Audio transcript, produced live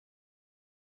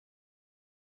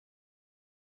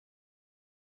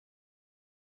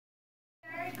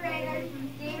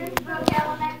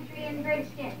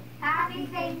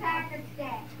Happy St. Patrick's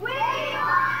Day. We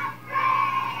want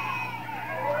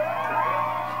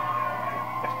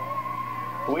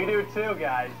spring! We do too,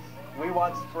 guys. We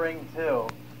want spring too.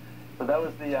 So that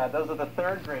was those are the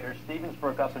third graders, Stevens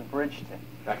Brook up in Bridgeton.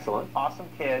 Excellent. Awesome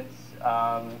kids.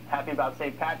 Happy about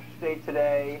St. Patrick's Day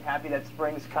today. Happy that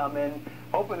spring's coming.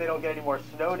 Hoping they don't get any more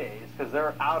snow days because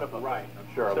they're out of them. Right,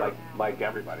 I'm sure, like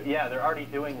everybody. Yeah, they're already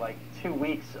doing like 2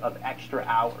 weeks of extra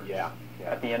hours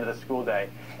at the end of the school day.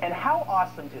 And how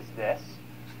awesome is this?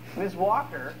 Ms.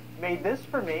 Walker made this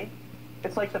for me.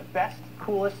 It's like the best,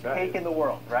 coolest cake in the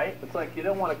world, right? It's like you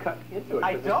don't want to cut into it.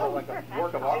 I don't. It's like a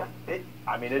work of art.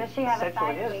 I mean, it Does she have a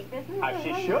essentially side is. cake business?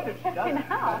 She should if she doesn't.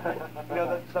 You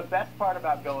know, the best part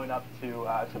about going up to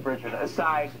Bridgeton,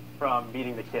 aside from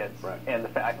meeting the kids and the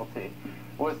faculty,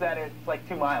 was that it's like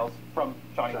 2 miles from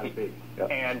Shawnee Peak.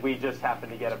 Yep. And we just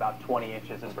happened to get about 20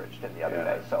 inches in Bridgeton the other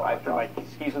day. So I threw my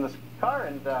skis in the car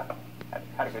and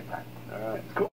had a good time. All right. Cool.